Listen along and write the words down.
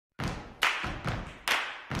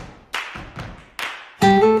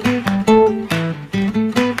Hi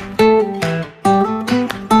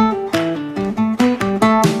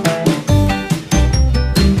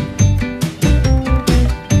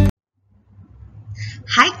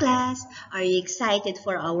class, are you excited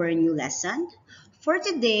for our new lesson? For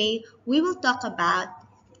today, we will talk about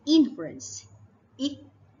in words.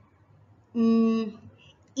 Mm,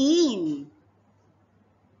 in.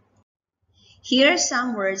 Here are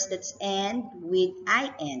some words that end with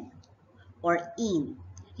in or in.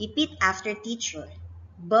 Repeat after teacher.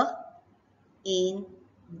 B, in,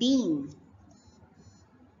 bean.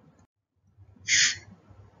 F,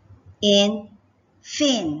 in,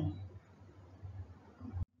 fin.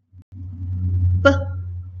 P,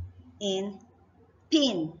 in,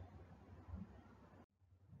 pin.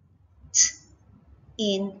 T,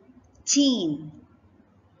 in, teen.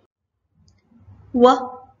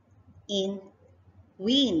 W, in,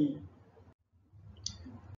 win.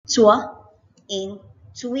 Tw, in,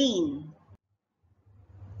 twin.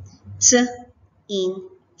 T, in,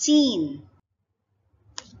 teen.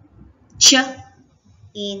 Ch,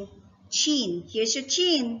 in, chin. Here's your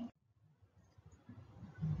chin.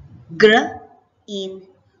 Gr, in,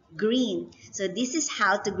 green. So this is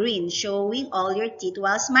how to grin, showing all your teeth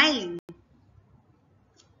while smiling.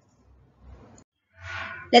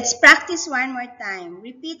 Let's practice one more time.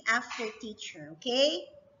 Repeat after teacher, okay?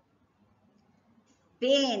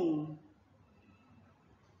 Bin,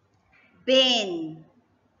 bin.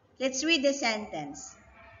 Let's read the sentence.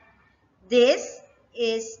 This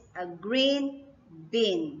is a green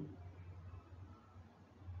bin.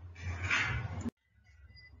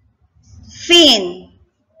 Fin,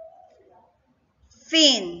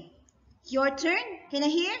 fin. Your turn. Can I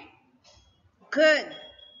hear? Good.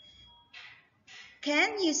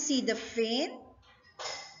 Can you see the fin?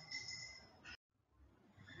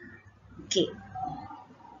 Okay.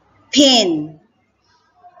 Pin,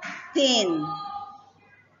 pin.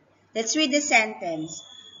 Let's read the sentence.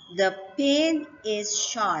 The pin is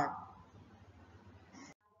sharp.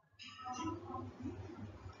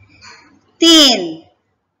 Tin,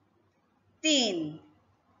 tin.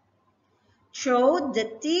 Throw the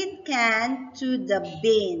tin can to the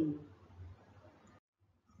bin.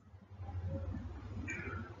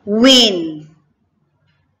 Win,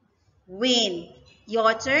 win.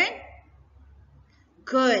 Your turn?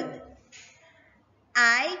 Good.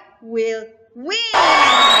 I will win.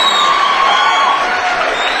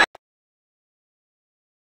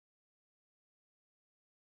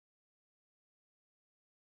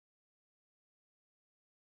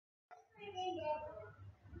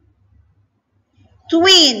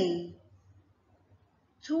 Twin,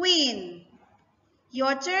 twin.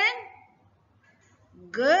 Your turn?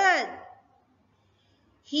 Good.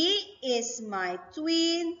 He is my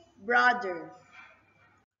twin brother.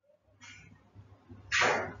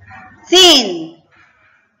 Thin,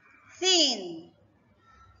 thin.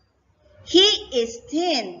 He is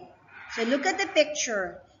thin. So look at the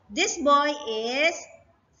picture. This boy is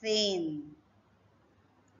thin.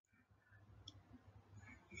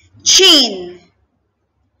 Chin,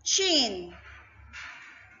 chin.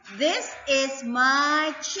 This is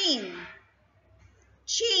my chin.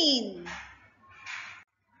 Chin.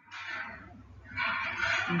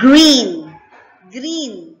 Green,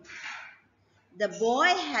 green. The boy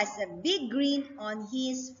has a big grin on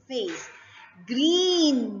his face.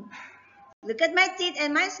 Green. Look at my teeth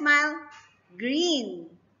and my smile. Green.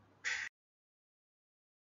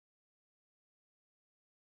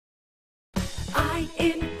 I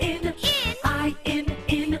in, I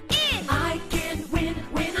in, I can win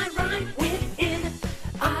when I rhyme with in.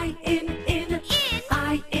 I in,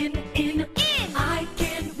 I in, I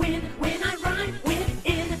can win when I rhyme with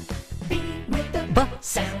in. B with the B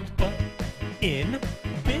sound. B. In,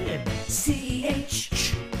 bin.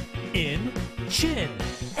 CH. In, chin.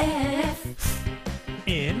 F.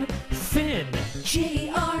 In, fin.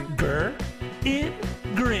 GR. Gr, in,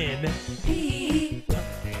 grin. P.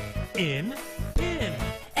 In, pin.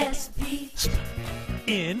 SP.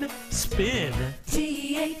 In, spin.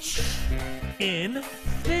 TH. In,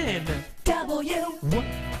 thin. W.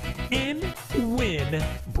 In, win.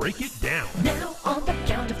 Break it down. Now on the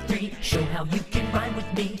count of 3, show how you can rhyme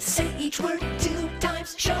with me. Say each word 2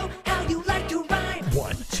 times, show how you like to rhyme.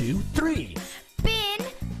 1, 2, 3. Bin,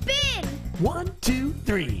 bin. 1, 2,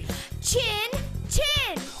 3. Chin,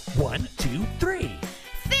 chin. 1, 2, 3.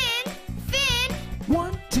 Fin, fin.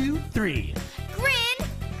 1, 2, 3. Grin,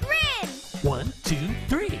 grin. 1, 2,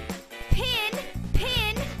 3. Pin,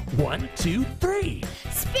 pin. 1, 2, 3.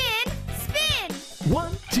 Spin, spin.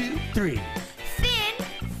 1, 2, 3. Thin,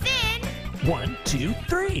 thin. 1, 2,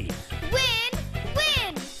 3. Win,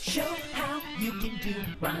 win. Show how you can do.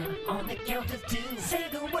 Rhyme on the count of 2. Say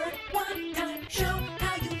the word one time. Show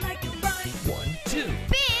how you like to rhyme. 1, 2.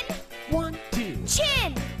 Fin, 1, 2.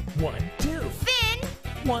 chin, 1, 2. fin,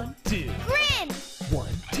 1, 2. grin, 1,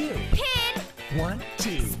 2. pin, 1,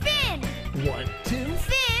 2. spin, 1, 2.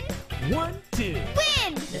 fin, 1, 2.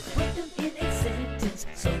 win. Let's put them in a sentence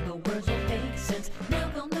so the words will make sense. Now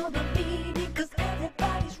they'll know the meaning cause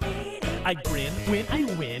everybody's reading. I grin when I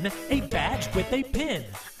win a badge with a pin.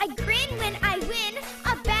 I grin when I win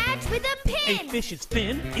a badge with a A pin. fish's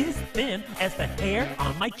fin is thin as the hair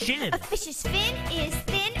on my chin. A fish's fin is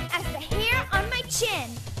thin as the hair on my chin.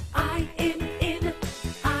 I in,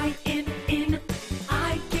 I in,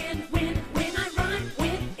 I can win when I rhyme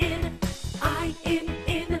with in. I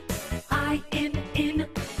in, I in,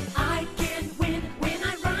 I can win when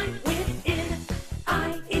I rhyme with in.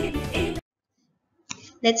 I in.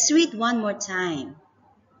 Let's read one more time.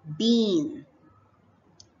 Bean,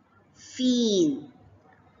 fin,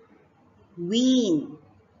 win,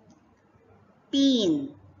 pin,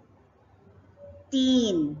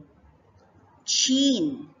 tin,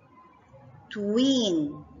 chin,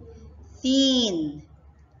 twin, thin,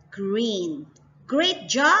 green. Great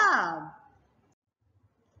job!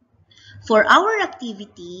 For our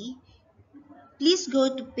activity, please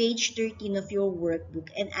go to page 13 of your workbook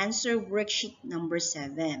and answer worksheet number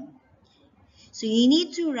 7. So you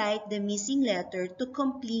need to write the missing letter to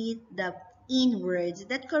complete the in words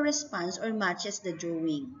that corresponds or matches the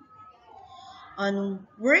drawing. On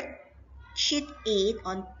worksheet 8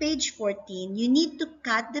 on page 14, you need to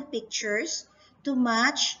cut the pictures to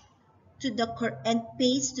match to the and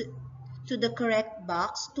paste to the correct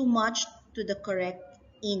box to match to the correct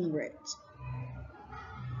in words.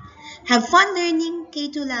 Have fun learning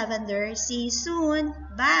K2 Lavender. See you soon.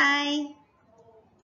 Bye.